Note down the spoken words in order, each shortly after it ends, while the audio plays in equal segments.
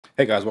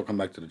Hey guys, welcome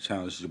back to the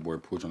channel. This is your boy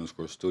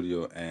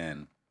Pooch_studio,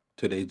 and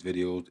today's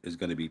video is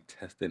going to be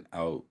testing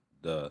out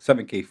the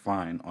 7K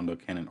fine on the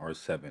Canon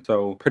R7.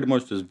 So pretty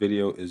much this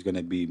video is going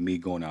to be me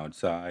going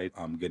outside,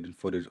 getting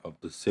footage of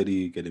the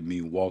city, getting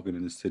me walking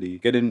in the city,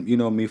 getting,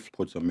 me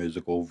put some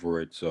music over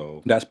it.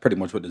 So that's pretty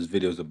much what this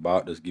video is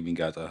about. Just giving you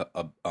guys a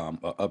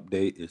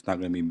update. It's not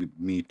going to be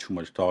me too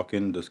much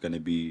talking. Just going to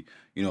be,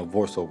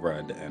 voiceover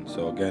at the end.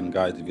 So again,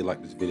 guys, if you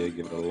like this video,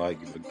 give it a like,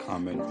 give it a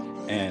comment,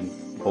 and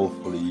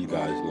hopefully you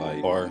guys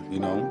like or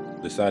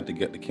decide to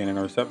get the Canon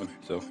R7.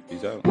 So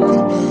peace out.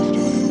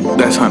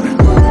 That's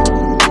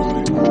 100.